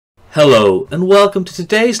Hello and welcome to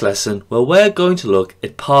today's lesson where we're going to look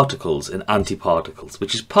at particles and antiparticles,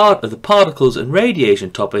 which is part of the particles and radiation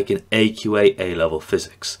topic in AQA A-Level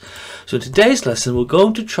Physics. So in today's lesson we're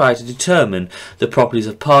going to try to determine the properties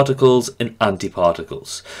of particles and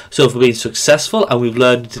antiparticles. So if we're being successful and we've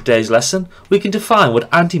learned in today's lesson, we can define what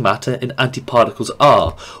antimatter and antiparticles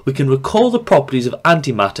are. We can recall the properties of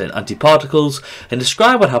antimatter and antiparticles and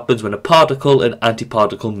describe what happens when a particle and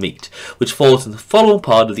antiparticle meet, which falls in the following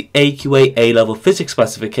part of the AQA A-Level Physics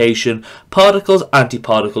classification: particles,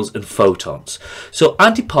 antiparticles and photons. So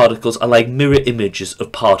antiparticles are like mirror images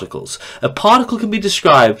of particles. A particle can be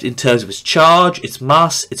described in terms of its charge, its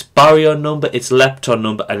mass, its baryon number, its lepton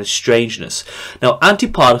number and its strangeness. Now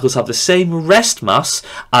antiparticles have the same rest mass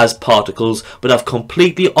as particles but have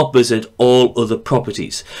completely opposite all other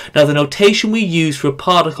properties. Now the notation we use for a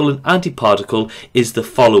particle and antiparticle is the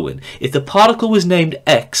following. If the particle was named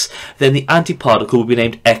X, then the antiparticle would be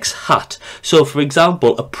named X hat. So for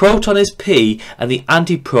example, a proton is P and the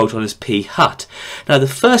antiproton is P hat. Now the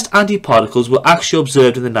first antiparticles were actually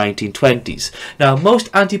observed in the 1920s. Now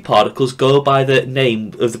most antiparticles go by the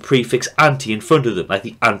name of the prefix anti in front of them, like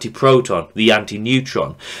the antiproton, the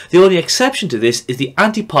anti-neutron. The only exception to this is the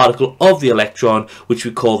antiparticle of the electron, which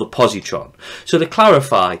we call the positron. So to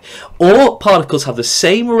clarify, all particles have the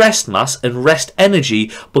same rest mass and rest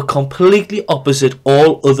energy but completely opposite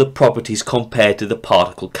all other properties compared to the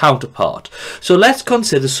particle counterpart. So let's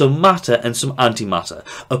consider some matter and some antimatter,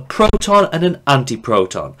 a proton and an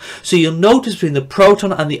antiproton. So you'll notice between the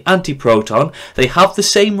proton and the antiproton, they have the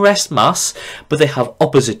same rest mass, but they have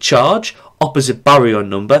opposite charge, opposite baryon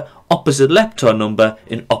number, opposite lepton number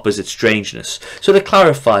and opposite strangeness. So to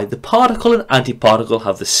clarify, the particle and antiparticle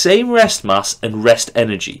have the same rest mass and rest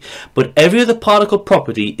energy, but every other particle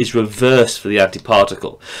property is reversed for the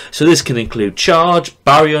antiparticle. So this can include charge,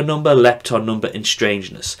 baryon number, lepton number and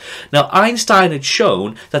strangeness. Now Einstein had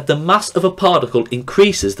shown that the mass of a particle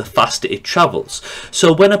increases the faster it travels.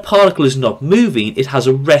 So when a particle is not moving, it has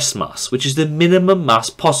a rest mass, which is the minimum mass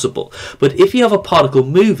possible. But if you have a particle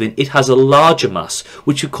moving, it has a larger mass,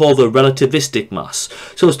 which we call the relativistic mass.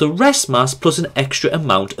 So it's the rest mass plus an extra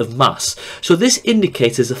amount of mass. So this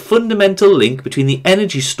indicates there's a fundamental link between the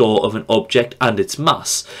energy store of an object and its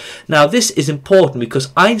mass. Now this is important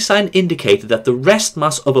because Einstein indicated that the rest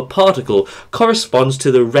mass of a particle corresponds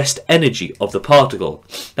to the rest energy of the particle.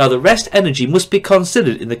 Now the rest energy must be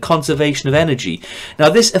considered in the conservation of energy.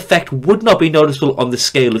 Now this effect would not be noticeable on the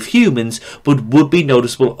scale of humans but would be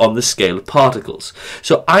noticeable on the scale of particles.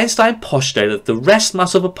 So Einstein postulated that the rest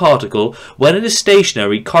mass of a particle, when it is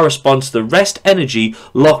stationary, corresponds to the rest energy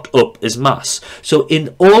locked up as mass. So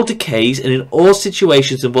in all decays and in all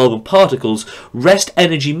situations involving particles, rest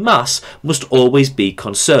energy mass must always be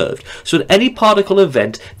conserved. So in any particle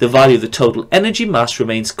event, the value of the total energy mass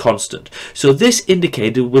remains constant. So this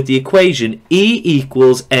indicated with the equation E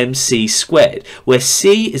equals mc squared, where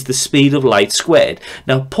c is the speed of light squared.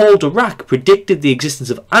 Now Paul Dirac predicted the existence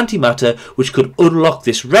of antimatter, which could unlock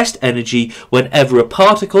this rest energy whenever a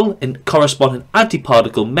particle and corresponding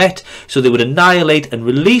antiparticle met, so they would annihilate and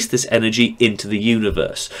release this energy into the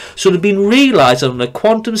universe. So it had been realised that on a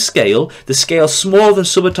quantum scale, the scale smaller than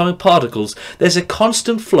subatomic particles, there's a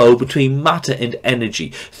constant flow between matter and energy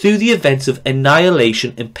through the events of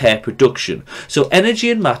annihilation and pair production. So energy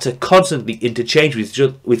and matter constantly interchange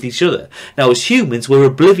with each other. Now as humans, we're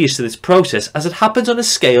oblivious to this process as it happens on a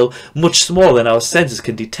scale much smaller than our senses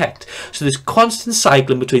can detect. So this constant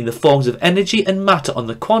cycling between the forms of energy and matter on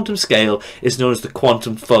the quantum scale is known as the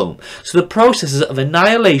quantum foam. So the processes of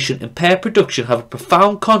annihilation and pair production have a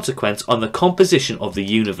profound consequence on the composition of the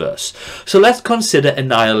universe. So let's consider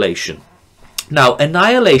annihilation. Now,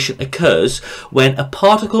 annihilation occurs when a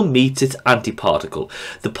particle meets its antiparticle.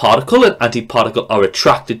 The particle and antiparticle are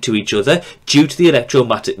attracted to each other due to the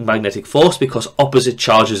electromagnetic force because opposite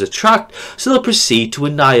charges attract, so they'll proceed to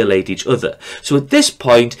annihilate each other. So at this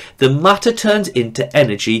point, the matter turns into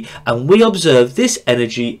energy and we observe this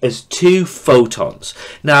energy as two photons.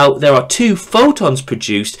 Now, there are two photons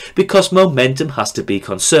produced because momentum has to be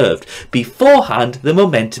conserved. Beforehand, the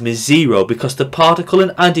momentum is zero because the particle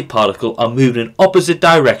and antiparticle are moving in opposite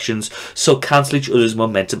directions, so cancel each other's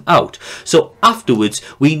momentum out. So afterwards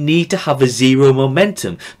we need to have a zero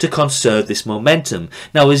momentum to conserve this momentum.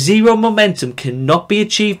 Now a zero momentum cannot be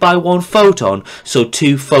achieved by one photon, so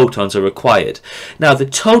two photons are required. Now the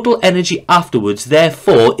total energy afterwards,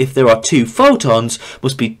 therefore, if there are two photons,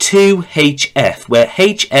 must be 2hf, where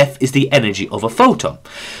hf is the energy of a photon.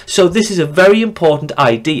 So this is a very important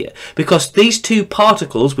idea because these two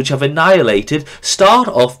particles which have annihilated start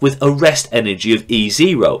off with a rest energy energy of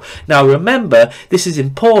E0. Now remember, this is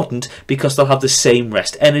important because they'll have the same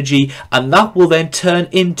rest energy, and that will then turn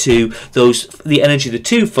into the energy of the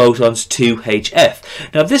two photons,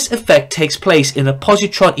 2hf. Now this effect takes place in a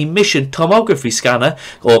positron emission tomography scanner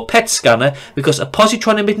or PET scanner because a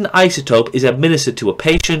positron emitting isotope is administered to a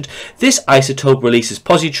patient. This isotope releases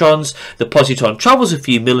positrons. The positron travels a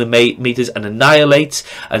few millimeters and annihilates,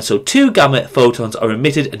 and so two gamma photons are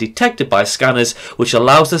emitted and detected by scanners, which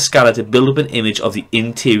allows the scanner to build up an image of the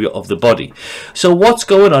interior of the body. So what's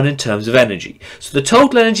going on in terms of energy? So the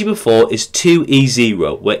total energy before is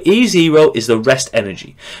 2E0, where E0 is the rest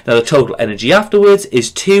energy. Now the total energy afterwards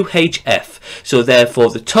is 2hf. So therefore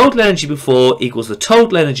the total energy before equals the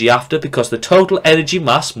total energy after, because the total energy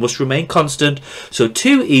mass must remain constant. So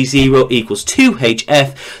 2E0 equals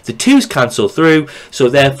 2hf. The 2's cancel through, so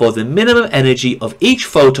therefore the minimum energy of each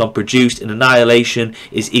photon produced in annihilation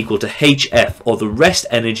is equal to hf, or the rest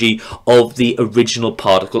energy of the original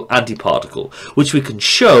particle, antiparticle, which we can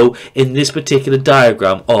show in this particular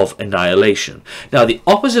diagram of annihilation. Now the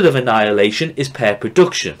opposite of annihilation is pair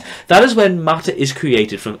production. That is when matter is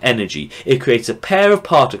created from energy. It creates a pair of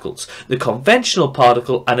particles, the conventional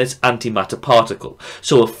particle and its antimatter particle.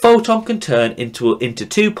 So a photon can turn into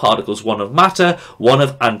two particles, one of matter, one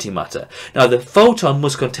of antimatter. Now the photon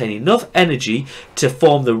must contain enough energy to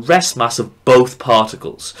form the rest mass of both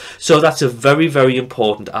particles. So that's a very, very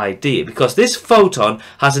important idea, because this photon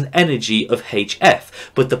has an energy of hf,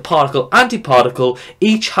 but the particle antiparticle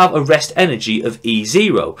each have a rest energy of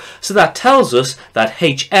E0. So that tells us that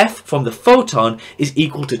hf from the photon is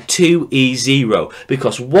equal to 2E0,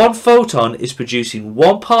 because one photon is producing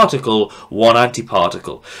one particle, one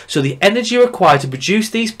antiparticle. So the energy required to produce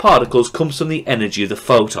these particles comes from the energy of the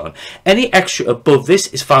photon. Any extra above this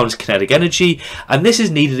is found as kinetic energy, and this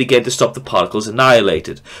is needed again to stop the particles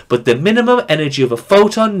annihilated. But the minimum energy of a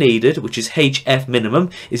photon needed, which is hf minimum,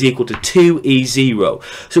 is equal to 2E0.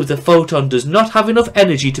 So if the photon does not have enough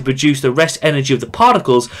energy to produce the rest energy of the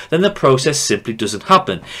particles, then the process simply doesn't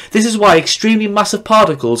happen. This is why extremely massive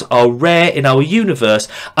particles are rare in our universe,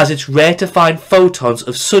 as it's rare to find photons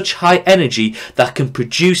of such high energy that can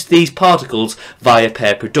produce these particles via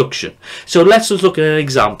pair production. So let's just look at an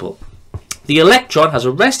example. The electron has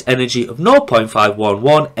a rest energy of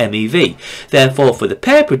 0.511 MeV. Therefore, for the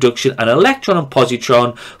pair production, an electron and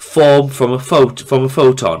positron form from a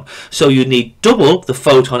photon. So you need double the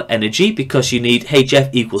photon energy, because you need hf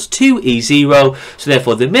equals 2E0. So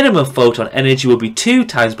therefore, the minimum photon energy will be 2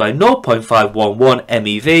 times by 0.511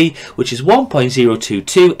 MeV, which is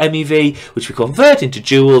 1.022 MeV, which we convert into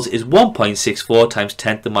joules is 1.64 times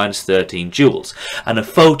 10 to the minus 13 joules. And a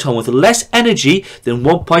photon with less energy than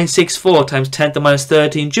 1.64 times 10 to the minus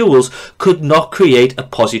 13 joules could not create a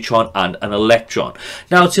positron and an electron.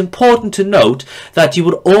 Now it's important to note that you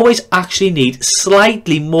would always actually need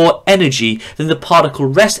slightly more energy than the particle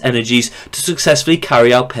rest energies to successfully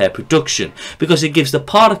carry out pair production, because it gives the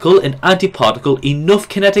particle and antiparticle enough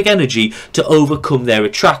kinetic energy to overcome their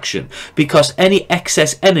attraction, because any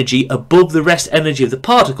excess energy above the rest energy of the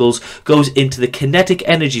particles goes into the kinetic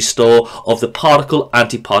energy store of the particle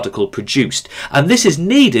antiparticle produced. And this is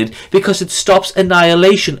needed because it stops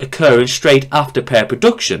annihilation occurring straight after pair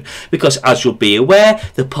production, because as you'll be aware,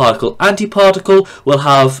 the particle antiparticle will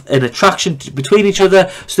have an attraction between each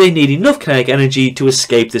other, so they need enough kinetic energy to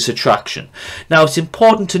escape this attraction. Now it's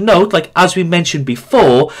important to note, like as we mentioned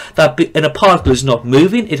before, that in a particle is not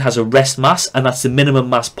moving, it has a rest mass, and that's the minimum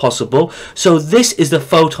mass possible. So this is the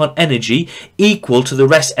photon energy equal to the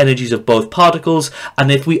rest energies of both particles,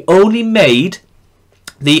 and if we only made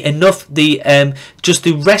just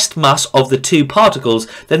the rest mass of the two particles,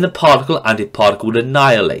 then the particle antiparticle would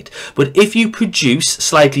annihilate. But if you produce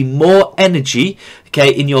slightly more energy,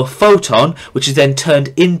 okay, in your photon, which is then turned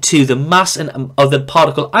into the mass of the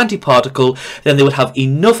particle antiparticle, then they would have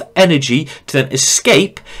enough energy to then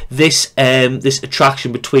escape this this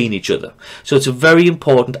attraction between each other. So it's a very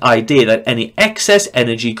important idea that any excess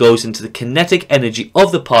energy goes into the kinetic energy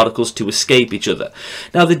of the particles to escape each other.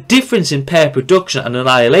 Now the difference in pair production and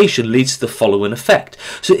annihilation leads to the following effect.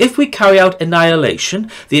 So if we carry out annihilation,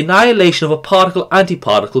 the annihilation of a particle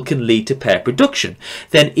antiparticle can lead to pair production.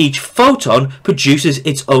 Then each photon produces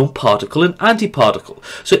its own particle and antiparticle.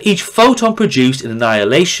 So each photon produced in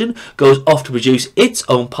annihilation goes off to produce its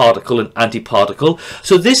own particle and antiparticle.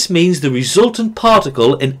 So this means the resultant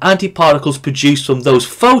particle and antiparticles produced from those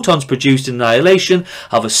photons produced in annihilation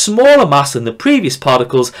have a smaller mass than the previous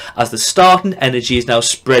particles, as the starting energy is now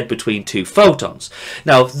spread between two photons.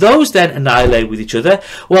 Now if those then annihilate with each other,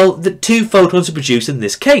 well, the two photons are produced in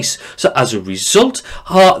this case. So as a result,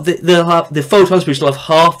 the photons produced will have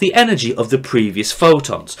half the energy of the previous produce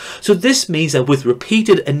photons. So this means that with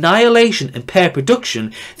repeated annihilation and pair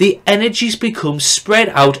production, the energies become spread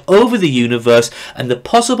out over the universe, and the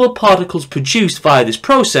possible particles produced via this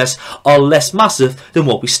process are less massive than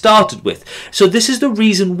what we started with. So this is the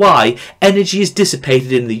reason why energy is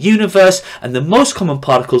dissipated in the universe, and the most common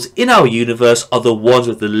particles in our universe are the ones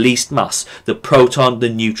with the least mass: the proton, the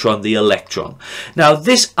neutron, the electron. Now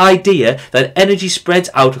this idea that energy spreads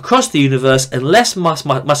out across the universe and less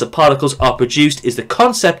massive particles are produced is the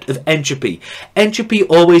concept of entropy. Entropy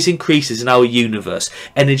always increases in our universe.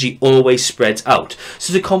 Energy always spreads out.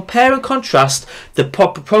 So to compare and contrast the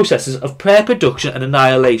processes of pair production and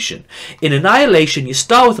annihilation. In annihilation, you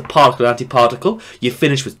start with a particle and antiparticle, you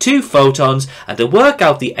finish with 2 photons, and to work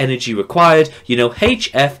out the energy required, you know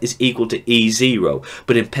HF is equal to E0.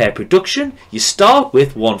 But in pair production, you start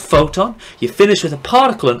with 1 photon, you finish with a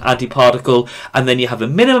particle and antiparticle, and then you have a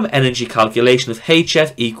minimum energy calculation of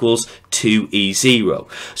HF equals 2E0.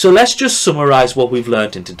 So let's just summarize what we've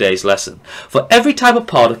learned in today's lesson. For every type of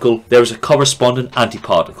particle, there is a corresponding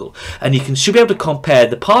antiparticle, and you should be able to compare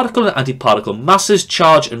the particle and antiparticle masses,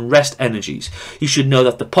 charge, and rest energies. You should know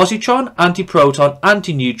that the positron, antiproton,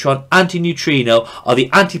 antineutron, antineutrino are the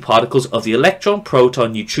antiparticles of the electron,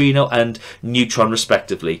 proton, neutrino, and neutron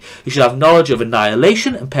respectively. You should have knowledge of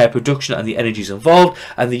annihilation and pair production and the energies involved,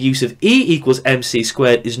 and the use of E equals mc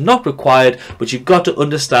squared is not required, but you've got to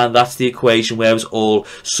understand that's the equation where it's all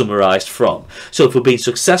summarized from. So if we've been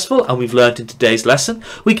successful and we've learned in today's lesson,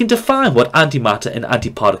 we can define what antimatter and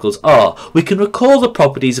antiparticles are. We can recall the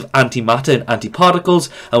properties of antimatter and antiparticles,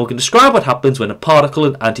 and we can describe what happens when a particle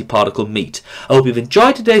and antiparticle meet. I hope you've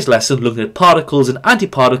enjoyed today's lesson looking at particles and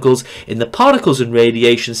antiparticles in the particles and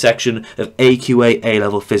radiation section of AQA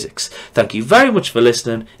A-Level Physics. Thank you very much for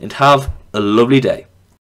listening, and have a lovely day.